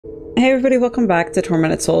Hey everybody, welcome back to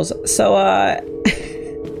Tormented Souls. So,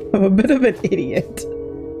 I'm a bit of an idiot.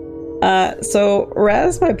 So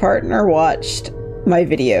Raz, my partner, watched my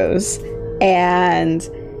videos, and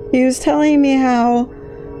he was telling me how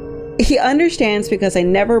he understands because I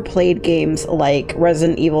never played games like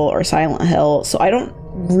Resident Evil or Silent Hill, so I don't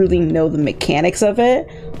really know the mechanics of it.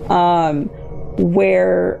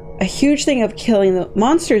 Where a huge thing of killing the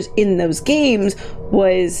monsters in those games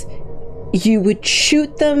was you would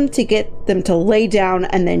shoot them to get them to lay down,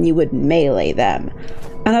 and then you would melee them.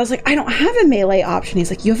 And I was like, I don't have a melee option. He's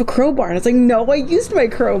like, you have a crowbar. And I was like, no, I used my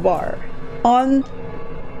crowbar on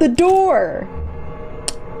the door.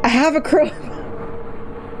 I have a crowbar.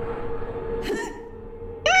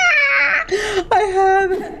 I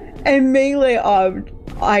have a melee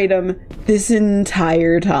item this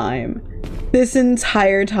entire time.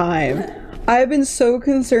 I've been so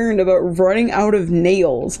concerned about running out of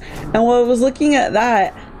nails. And while I was looking at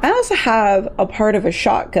that, I also have a part of a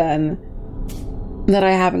shotgun that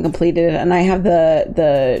I haven't completed, and I have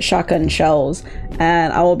the shotgun shells.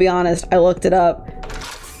 And I will be honest, I looked it up.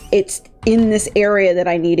 It's in this area that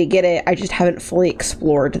I need to get it. I just haven't fully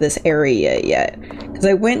explored this area yet. Because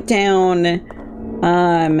I went down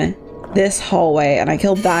this hallway and I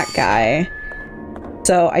killed that guy.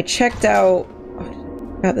 So I checked out,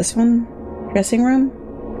 got this one? Dressing room?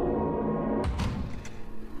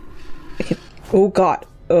 Okay. Oh god.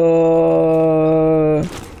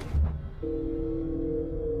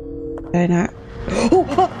 Did I not?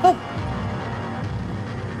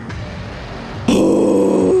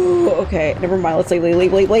 Oh, okay, never mind. Let's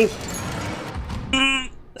leave.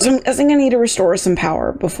 So I think I need to restore some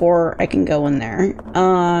power before I can go in there.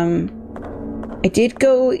 I did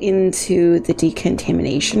go into the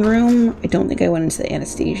decontamination room. I don't think I went into the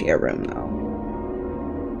anesthesia room though.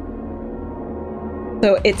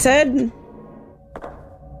 So it said,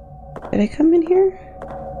 did I come in here?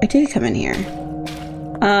 I did come in here.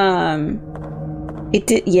 It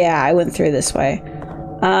did, yeah, I went through this way.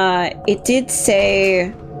 It did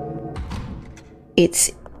say it's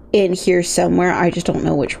in here somewhere. I just don't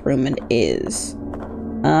know which room it is.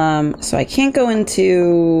 So I can't go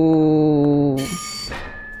into,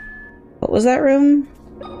 what was that room?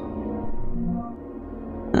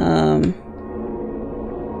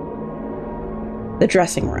 The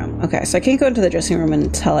dressing room. Okay, so I can't go into the dressing room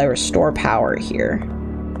until I restore power here.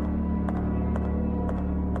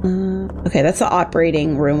 Okay, that's the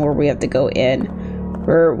operating room where we have to go in,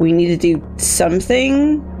 where we need to do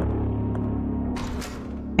something.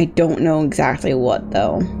 I don't know exactly what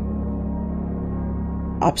though.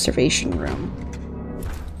 Observation room.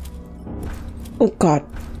 Oh god.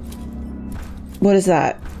 What is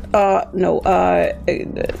that? No,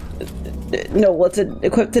 no, let's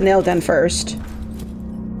equip the nail gun first.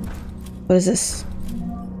 What is this?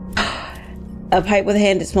 A pipe with a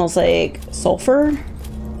hand, it smells like sulfur?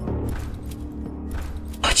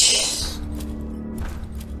 Oh, jeez.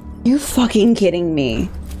 You fucking kidding me?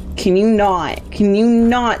 Can you not? Can you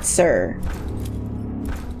not, sir?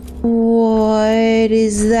 What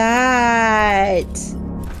is that?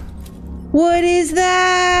 What is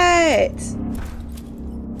that?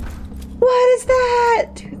 What is that?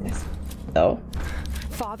 Dude, this. Oh.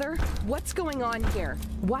 Father, what's going on here?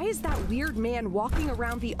 Why is that weird man walking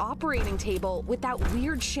around the operating table with that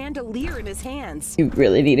weird chandelier in his hands? You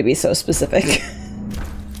really need to be so specific.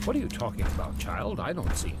 What are you talking about, child? I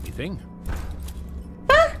don't see anything.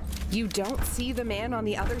 Huh? You don't see the man on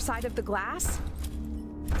the other side of the glass?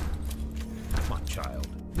 My child,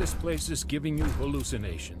 this place is giving you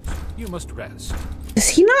hallucinations. You must rest. Does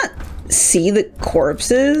he not see the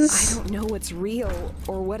corpses? I don't know what's real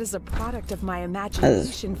or what is a product of my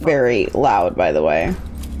imagination. That's very loud, by the way.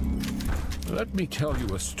 Let me tell you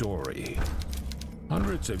a story.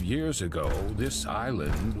 Hundreds of years ago, this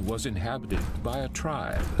island was inhabited by a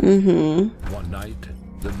tribe. One night,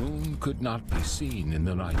 the moon could not be seen in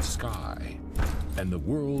the night sky, and the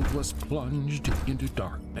world was plunged into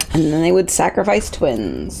darkness. And then they would sacrifice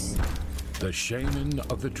twins. The shaman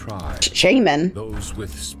of the tribe, Shaman? those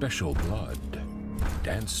with special blood,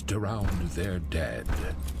 danced around their dead,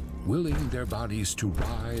 willing their bodies to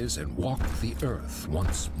rise and walk the earth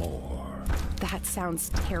once more. That sounds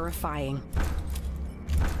terrifying.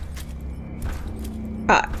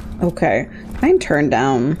 Okay. Can I turn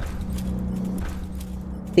down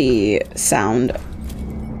the sound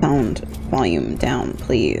volume down,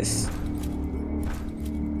 please?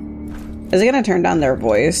 Is it gonna turn down their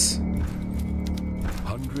voice?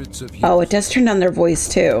 Hundreds of years. Oh, it does turn down their voice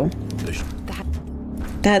too.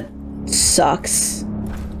 That sucks.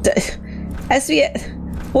 SVX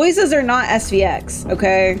voices are not SVX,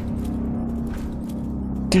 okay?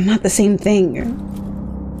 They're not the same thing.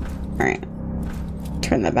 Alright.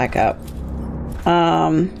 Turn that back up.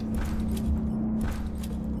 A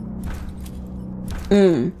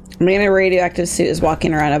radioactive suit is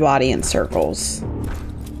walking around a body in circles.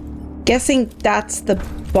 Guessing that's the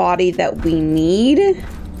body that we need.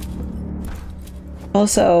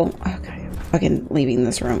 Also, okay, fucking leaving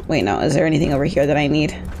this room. Wait, no, is there anything over here that I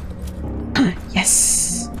need?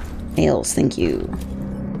 Yes! Nails, thank you.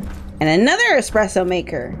 And another espresso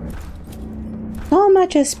maker. So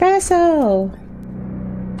much espresso!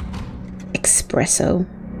 Espresso.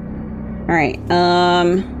 Alright,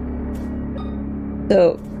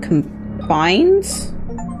 so, combined?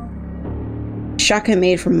 Shotgun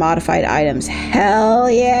made from modified items. Hell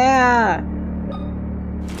yeah!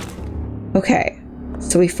 Okay,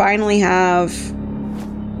 so we finally have...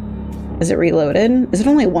 Is it reloaded? Is it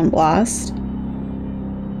only one blast?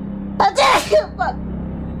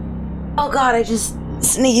 Oh god, I just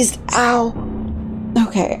sneezed. Ow.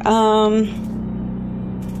 Okay,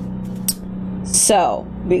 so,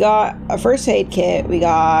 we got a first aid kit, we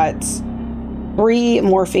got 3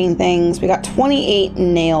 morphine things, we got 28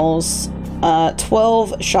 nails,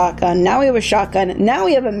 12 shotgun, now we have a shotgun, now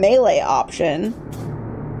we have a melee option.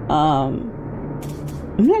 I'm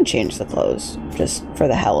gonna change the clothes, just for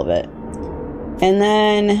the hell of it. And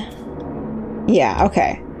then, yeah,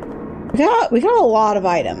 okay. We got a lot of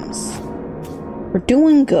items. We're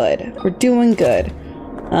doing good. We're doing good.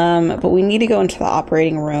 But we need to go into the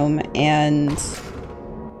operating room, and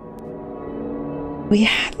we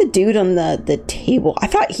had the dude on the table. I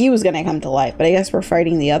thought he was gonna come to life, but I guess we're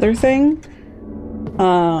fighting the other thing.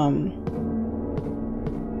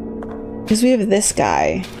 Because we have this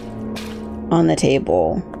guy on the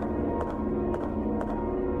table.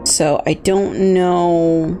 So I don't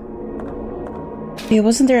know. Yeah,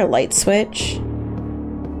 wasn't there a light switch?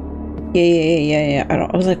 Yeah.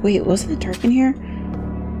 I was like, wait, wasn't it dark in here?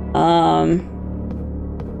 I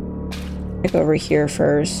go over here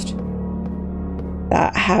first.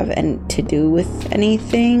 That have to do with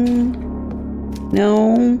anything?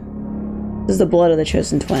 No. This is the blood of the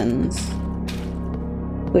chosen twins.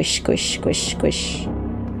 Squish, squish, squish, squish.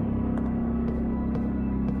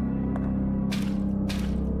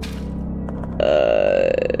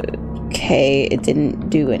 Okay, it didn't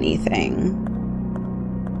do anything.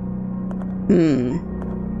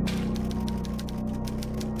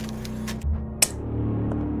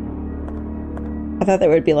 I thought there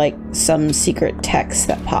would be like some secret text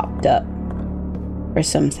that popped up or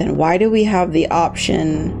something. Why do we have the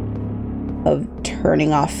option of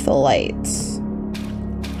turning off the lights?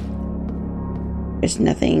 There's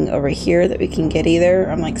nothing over here that we can get either.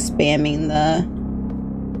 I'm like spamming the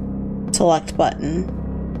select button.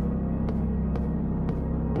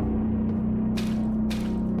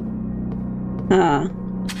 Huh.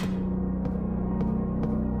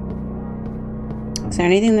 Is there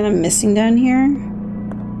anything that I'm missing down here?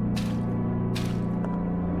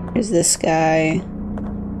 There's this guy.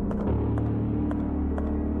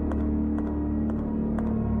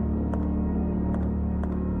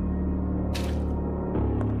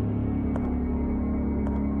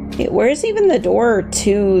 Where's even the door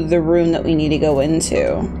to the room that we need to go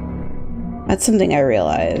into? That's something I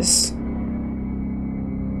realize.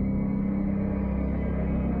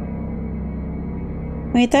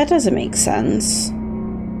 Wait, that doesn't make sense.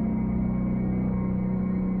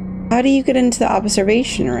 How do you get into the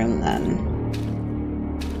observation room then?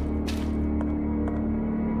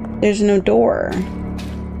 There's no door.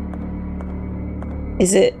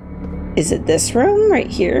 Is it this room right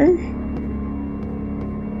here?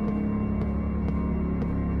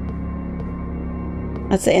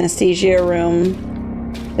 That's the anesthesia room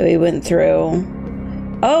that we went through.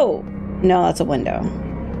 Oh, no, that's a window.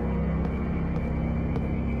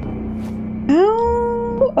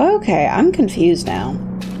 Oh, okay, I'm confused now.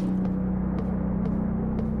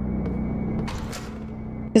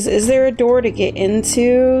 Is there a door to get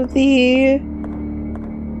into the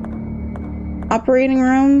operating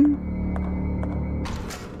room?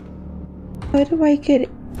 How do I get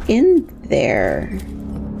in there?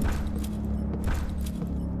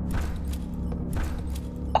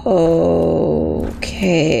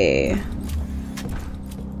 Okay.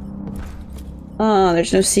 Oh,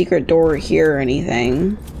 there's no secret door here or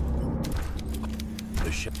anything.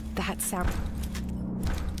 That sound.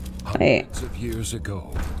 Hundreds of years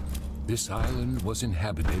ago, this island was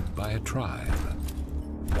inhabited by a tribe.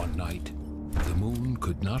 One night, the moon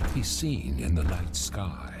could not be seen in the night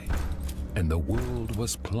sky, and the world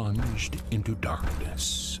was plunged into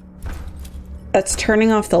darkness. That's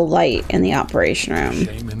turning off the light in the operation room. The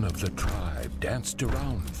shaman of the tribe danced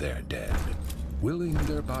around their dead, willing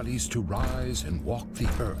their bodies to rise and walk the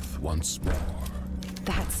earth once more.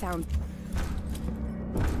 That sounds...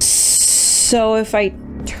 So if I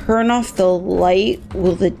turn off the light,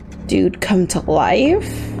 will the dude come to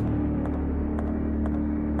life?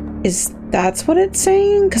 That's what it's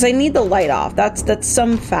saying? Because I need the light off. That's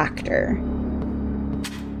some factor.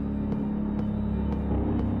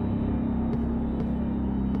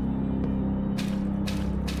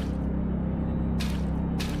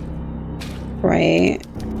 Right.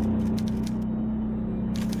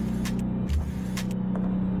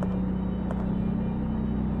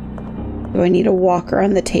 Do I need to walk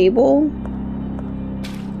around the table?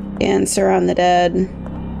 Dance around the dead.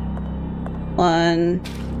 1,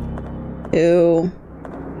 2,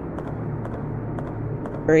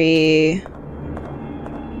 3,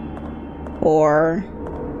 4.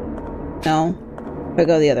 No. I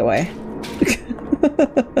go the other way.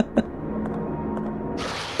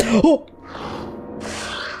 Oh!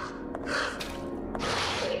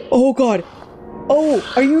 Oh god. Oh,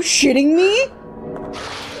 are you shitting me?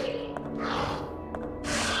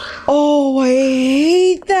 Oh, I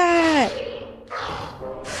hate that.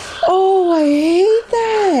 Oh, I hate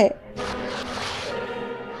that.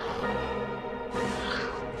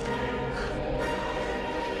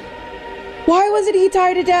 Why wasn't he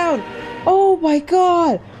tied it down? Oh my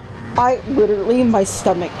god. I literally, my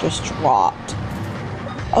stomach just dropped.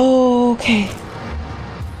 Oh, okay.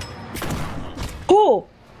 Oh.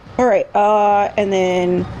 Alright, and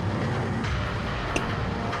then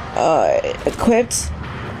equipped.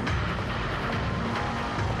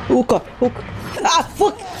 Oh god, oh god. Ah,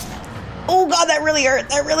 fuck! Oh god, that really hurt,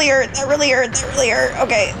 that really hurt, that really hurt, that really hurt.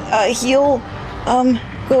 Okay, heal.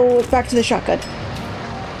 Go back to the shotgun.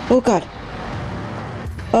 Oh god.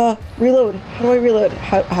 Reload. How do I reload?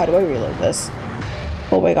 How do I reload this?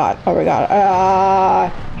 Oh my god, oh my god.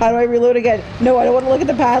 How do I reload again? No, I don't want to look at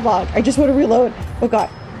the padlock. I just want to reload. Oh god.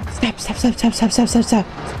 Stop, stop, stop, stop, stop, stop, stop, stop.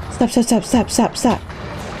 Stop, stop, stop, stop, stop, stop.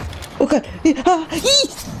 Oh god.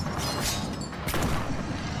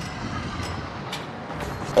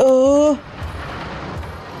 Oh.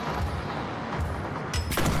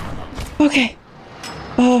 Okay.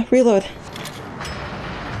 Reload.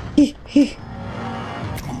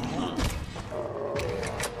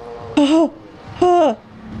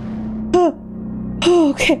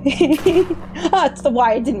 Okay. That's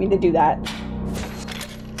why I didn't mean to do that.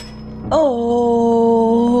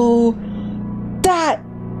 Oh, that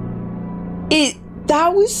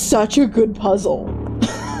was such a good puzzle.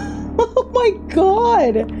 Oh my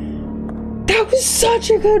god, that was such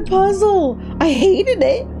a good puzzle. I hated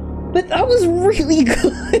it, but that was really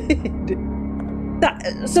good.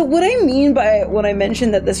 So what I mean by when I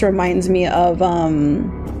mentioned that this reminds me of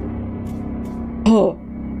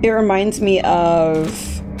it reminds me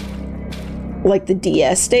of like the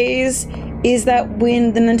DS days, is that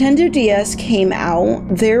when the Nintendo DS came out,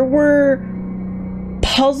 there were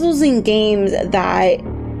puzzles and games that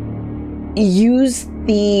used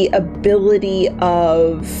the ability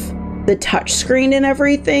of the touchscreen and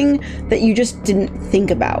everything that you just didn't think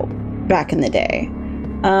about back in the day.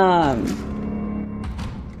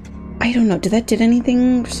 I don't know, did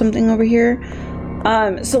anything, something over here?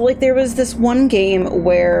 So like there was this one game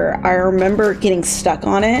where I remember getting stuck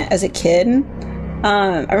on it as a kid.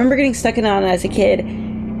 I remember getting stuck on it as a kid,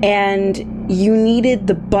 and you needed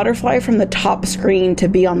the butterfly from the top screen to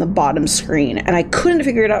be on the bottom screen, and I couldn't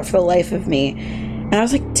figure it out for the life of me. And I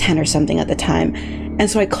was like 10 or something at the time. And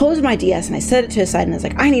so I closed my DS and I set it to the side and I was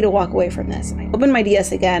like, I need to walk away from this. And I opened my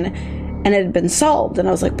DS again and it had been solved. And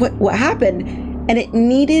I was like, what happened? And it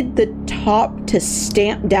needed the top to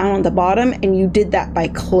stamp down on the bottom, and you did that by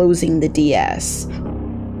closing the DS.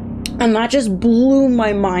 And that just blew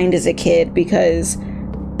my mind as a kid, because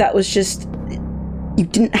that was just, you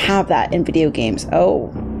didn't have that in video games. Oh,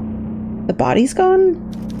 the body's gone?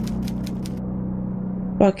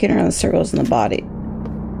 Walking around in circles in the body.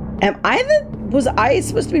 Was I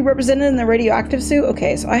supposed to be represented in the radioactive suit?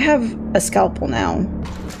 Okay, so I have a scalpel now.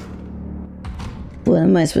 What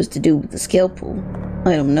am I supposed to do with the scalpel?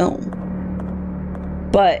 I don't know.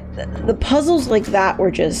 But the puzzles like that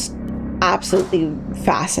were just absolutely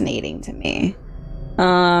fascinating to me.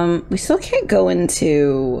 We still can't go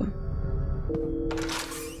into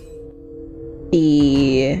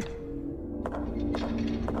the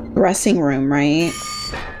dressing room, right?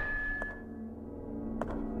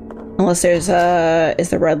 Unless there's is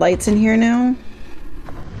the red lights in here now?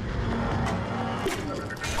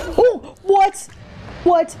 Oh, what?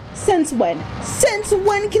 What? Since when? Since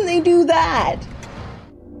when can they do that?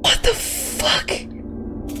 What the fuck?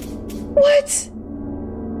 What?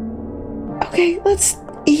 Okay, let's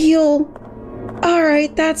heal.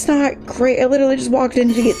 Alright, that's not great. I literally just walked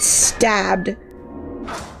in to get stabbed. I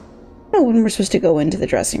don't know when we're supposed to go into the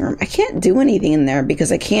dressing room. I can't do anything in there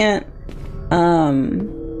because I can't,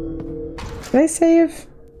 did I save?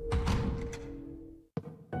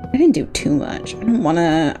 I didn't do too much. I don't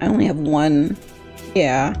wanna, I only have one.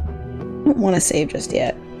 Yeah. I don't wanna save just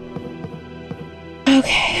yet.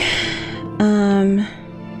 Okay.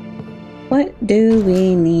 What do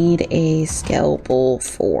we need a scalpel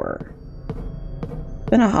for? It's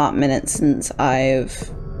been a hot minute since I've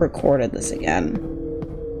recorded this again.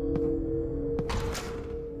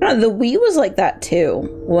 I don't know, the Wii was like that too.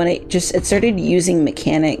 When it started using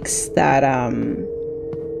mechanics that,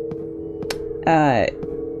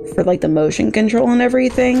 for like the motion control and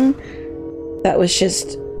everything, that was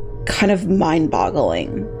just kind of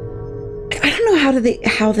mind-boggling. I don't know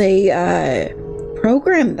how they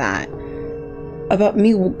programmed that about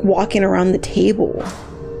me walking around the table.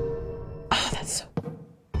 Oh, that's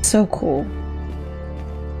so cool.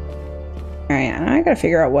 Alright, now I gotta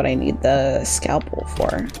figure out what I need the scalpel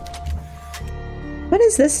for. What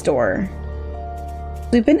is this door?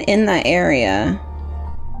 We've been in that area.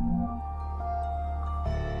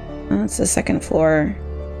 Oh, it's the second floor.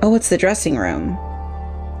 Oh, it's the dressing room.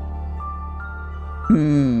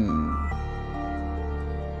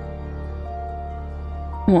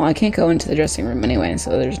 Well, I can't go into the dressing room anyway,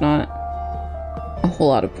 so there's not a whole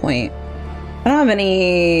lot of point. I don't have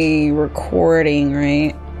any recording,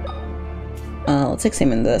 right? Let's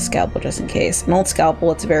examine the scalpel just in case. An old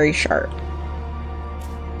scalpel, it's very sharp.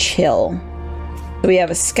 Chill. So we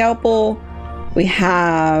have a scalpel. We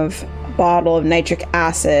have a bottle of nitric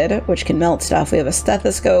acid, which can melt stuff. We have a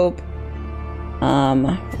stethoscope.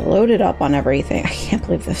 Loaded up on everything. I can't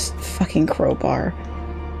believe this fucking crowbar.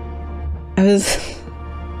 I was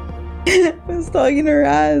talking to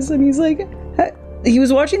Raz, and he's like, he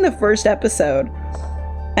was watching the first episode,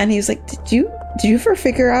 and he was like, did you ever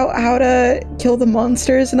figure out how to kill the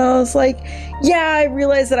monsters? And I was like, yeah, I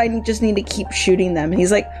realized that I just need to keep shooting them. And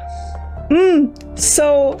he's like,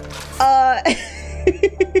 so,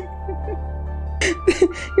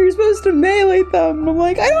 you're supposed to melee them. And I'm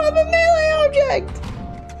like, I don't have a melee object.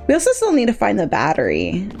 We also still need to find the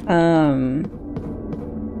battery.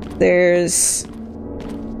 There's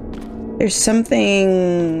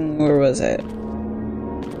something, where was it?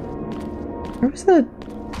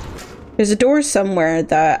 There's a door somewhere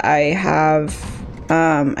that I have,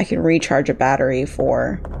 I can recharge a battery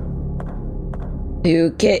for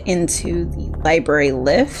to get into the library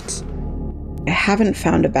lift. I haven't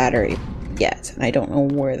found a battery yet, and I don't know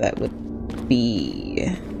where that would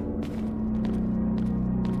be.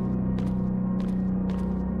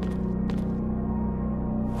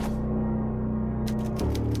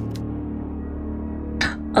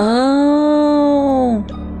 Oh,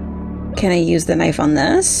 can I use the knife on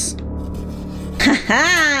this?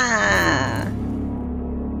 Haha!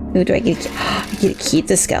 Ooh, do I get I get to keep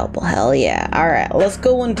the scalpel? Hell yeah. Alright, let's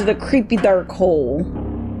go into the creepy dark hole.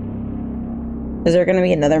 Is there gonna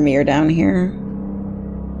be another mirror down here?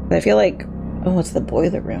 I feel like... Oh, it's the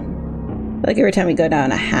boiler room. I feel like every time we go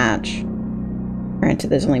down a hatch... Granted,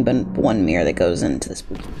 there's only been one mirror that goes into this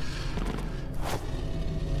spooky.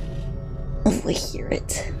 Oh, I hear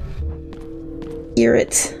it. Hear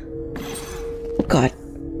it. Oh god.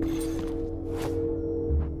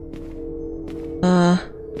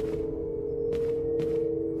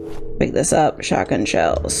 Pick this up. Shotgun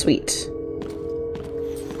shell. Sweet.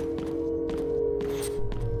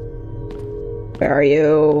 Where are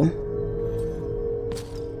you?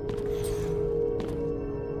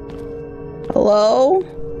 Hello?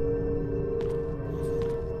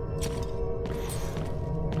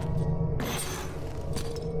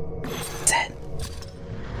 What's that?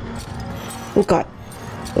 Oh god.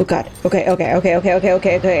 Oh god. Okay.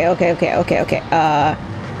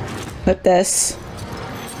 Put this.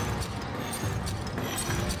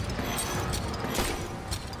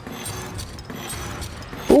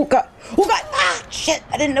 Oh god. Oh god. Ah, shit.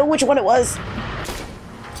 I didn't know which one it was.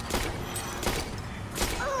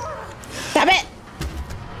 Stop it.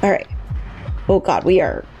 All right. Oh god, we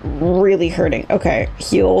are really hurting. Okay,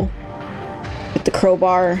 heal with the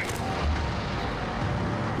crowbar.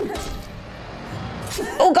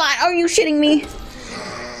 Oh god, are you shitting me?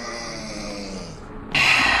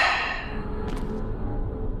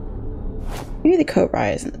 Maybe the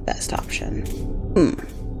crowbar isn't the best option.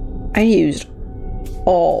 I used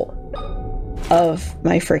all of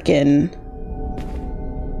my freaking...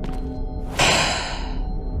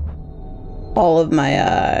 all of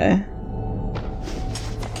my,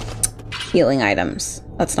 healing items.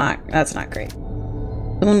 That's not great.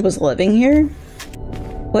 Someone was living here?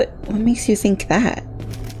 What makes you think that?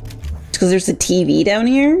 Because there's a TV down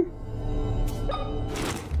here?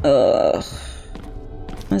 Ugh.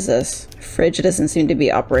 What is this? Fridge doesn't seem to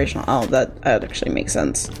be operational. Oh, that actually makes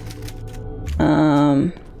sense.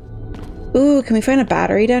 Ooh, can we find a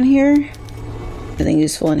battery down here? Anything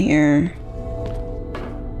useful in here?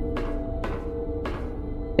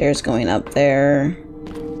 There's going up there.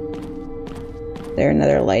 There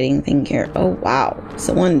another lighting thing here. Oh wow,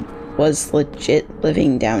 someone was legit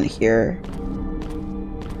living down here.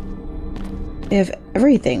 They have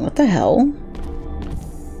everything. What the hell?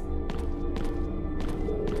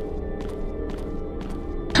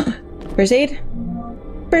 First aid?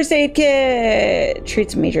 First aid kit!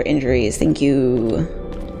 Treats major injuries. Thank you.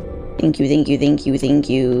 Thank you, thank you, thank you, thank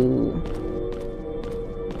you.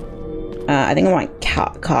 I think I want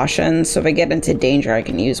caution, so if I get into danger, I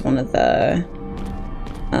can use one of the...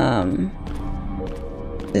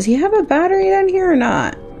 Does he have a battery down here or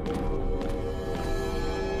not?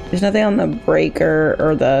 There's nothing on the breaker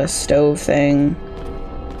or the stove thing.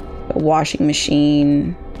 The washing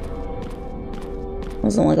machine.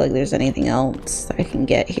 Doesn't look like there's anything else that I can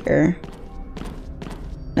get here.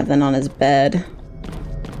 Nothing on his bed.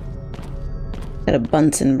 Got a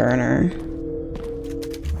Bunsen burner.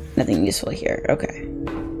 Nothing useful here. Okay.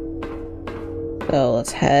 So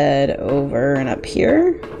let's head over and up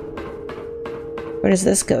here. Where does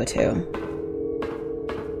this go to?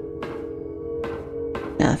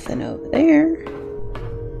 Nothing over there.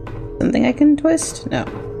 Something I can twist? No.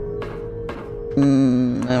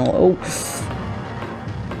 No. Oh.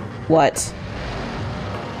 What?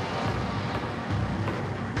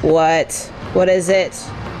 What? What is it?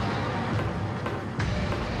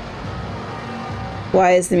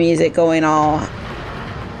 Why is the music going all...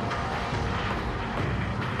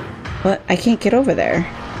 What? I can't get over there.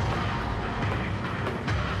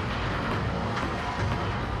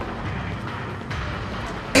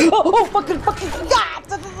 Oh, fucking God!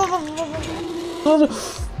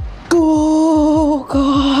 Oh,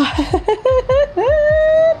 God!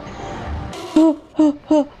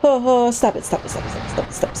 Oh, stop it, stop it, stop it, stop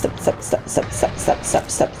it, stop it, stop it, stop it, stop it, stop it, stop it, stop it, stop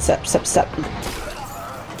it, stop it, stop it, stop it, stop it.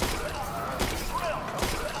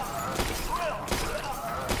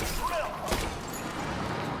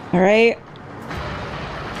 All right.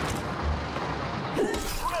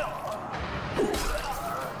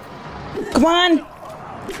 Come on.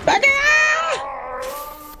 Back out.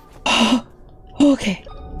 Oh, okay.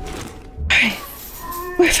 All right.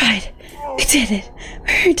 We're fine. We did it.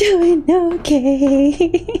 We're doing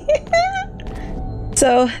okay.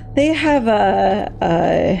 So they have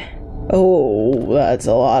oh, that's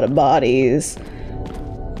a lot of bodies.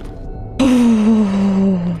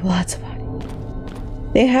 Oh, lots of bodies.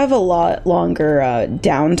 They have a lot longer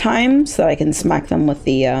downtime, so I can smack them with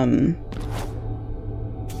the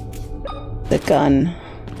gun,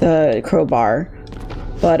 the crowbar.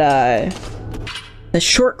 But the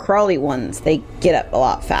short crawly ones, they get up a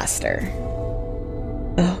lot faster.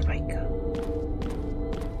 Oh my god.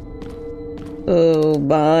 Oh,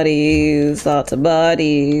 bodies, lots of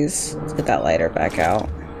bodies. Let's get that lighter back out.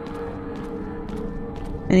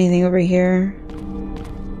 Anything over here?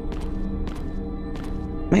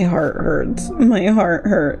 My heart hurts. My heart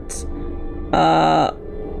hurts.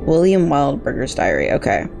 William Wildberger's diary.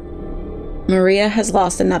 Okay. Maria has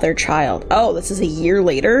lost another child. Oh, this is a year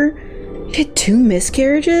later? She had 2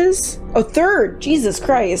 miscarriages? Oh, 3rd! Jesus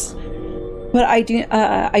Christ. But I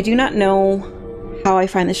do not know how I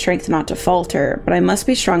find the strength not to falter, but I must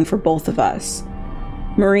be strong for both of us.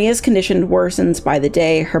 Maria's condition worsens by the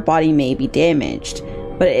day. Her body may be damaged,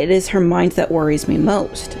 but it is her mind that worries me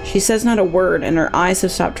most. She says not a word, and her eyes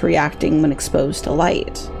have stopped reacting when exposed to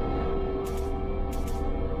light.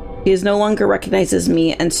 She no longer recognizes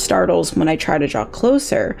me and startles when I try to draw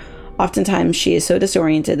closer. Oftentimes, she is so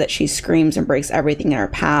disoriented that she screams and breaks everything in her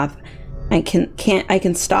path. I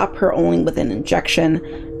can stop her only with an injection.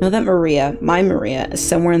 Know that Maria, my Maria, is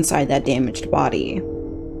somewhere inside that damaged body.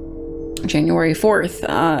 January 4th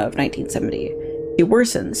of 1970. She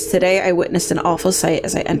worsens. Today I witnessed an awful sight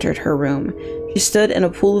as I entered her room. She stood in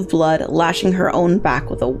a pool of blood, lashing her own back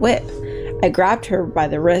with a whip. I grabbed her by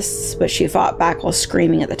the wrists, but she fought back while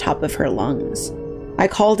screaming at the top of her lungs. I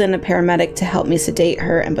called in a paramedic to help me sedate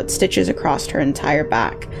her and put stitches across her entire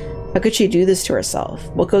back. How could she do this to herself?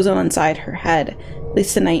 What goes on inside her head? At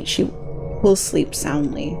least tonight she will sleep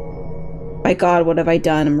soundly. My God, what have I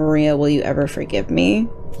done? Maria, will you ever forgive me?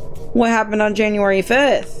 What happened on January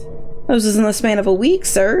 5th? This was in the span of a week,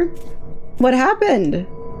 sir. What happened?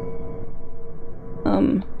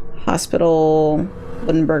 Hospital...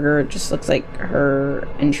 Woodenberger just looks like her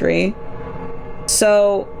entry.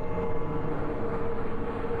 So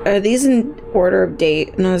are these in order of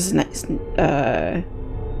date? No, this is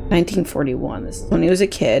 1941. This is when he was a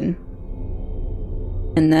kid.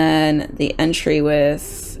 And then the entry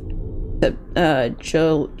with the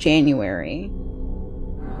January.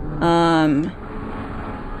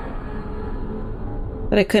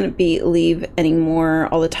 But I couldn't leave anymore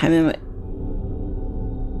all the time.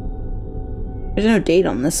 There's no date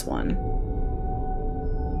on this one.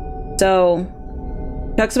 So,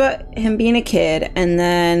 talks about him being a kid, and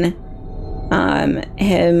then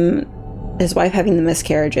his wife having the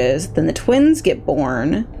miscarriages. Then the twins get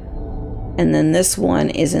born, and then this one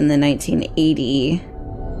is in the 1980.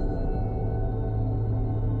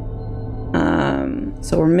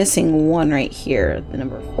 So we're missing one right here, the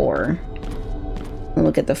number 4. And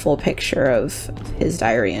look at the full picture of his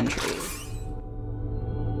diary entry.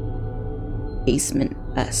 Basement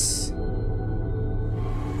S.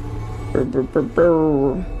 Brr, brr, brr,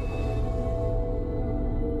 brr.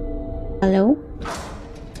 Hello?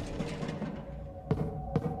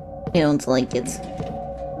 I don't like it.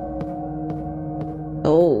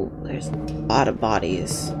 Oh, there's a lot of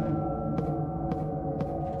bodies.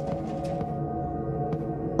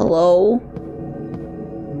 Hello?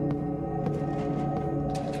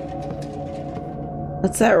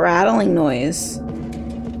 What's that rattling noise? I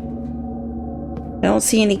don't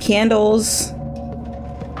see any candles.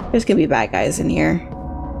 There's gonna be bad guys in here.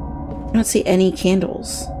 I don't see any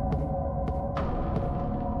candles.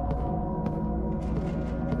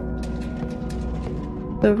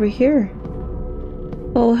 Over here.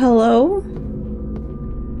 Oh, hello?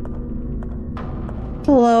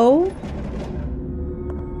 Hello?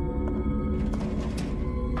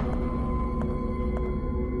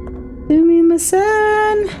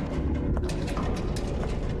 Sumi-san!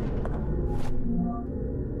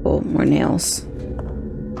 Oh, more nails.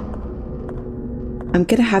 I'm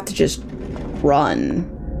gonna have to just run.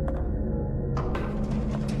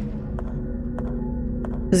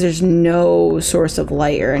 Because there's no source of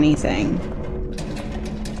light or anything.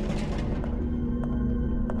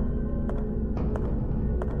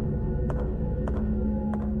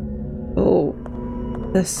 Oh,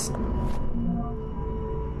 this.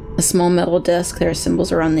 A small metal desk. There are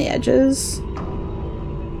symbols around the edges.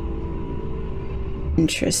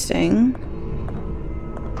 Interesting.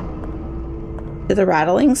 Did the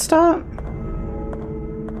rattling stop?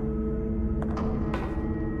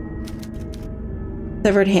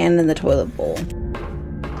 Severed hand in the toilet bowl.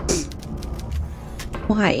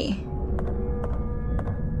 Why?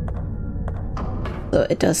 So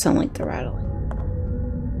it does sound like the rattling.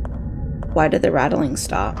 Why did the rattling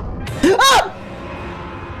stop? Ah!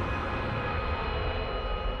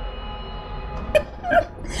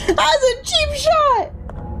 That was a cheap shot!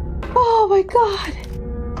 Oh my god!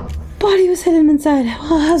 Body was hidden inside.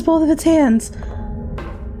 Well, it has both of its hands.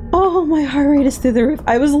 Oh, my heart rate is through the roof.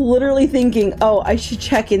 I was literally thinking, oh, I should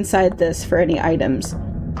check inside this for any items.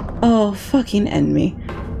 Oh, fucking end me.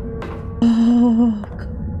 Oh,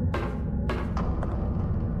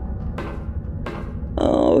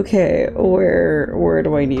 okay. Where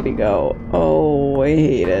do I need to go? Oh, I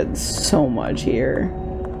hate it so much here.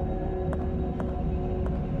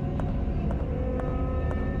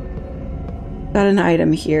 Got an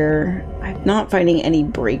item here. I'm not finding any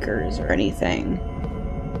breakers or anything.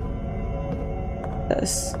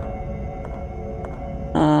 This.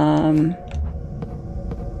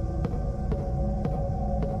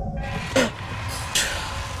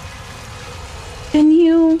 Can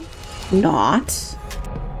you not?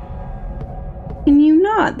 Can you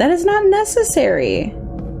not? That is not necessary.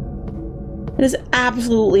 It is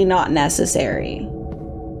absolutely not necessary.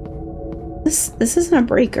 This isn't a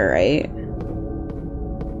breaker, right?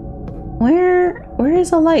 Where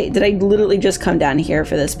is a light? Did I literally just come down here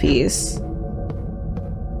for this piece?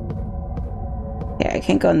 Okay, I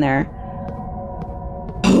can't go in there.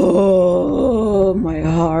 Oh, my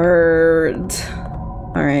heart.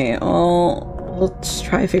 Alright, well, we'll just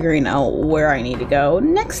try figuring out where I need to go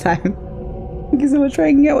next time. Thank you so much for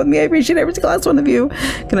hanging out with me. I appreciate every single last one of you.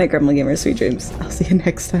 Good night, Gremlin Gamer. Sweet dreams. I'll see you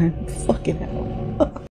next time. Fucking hell.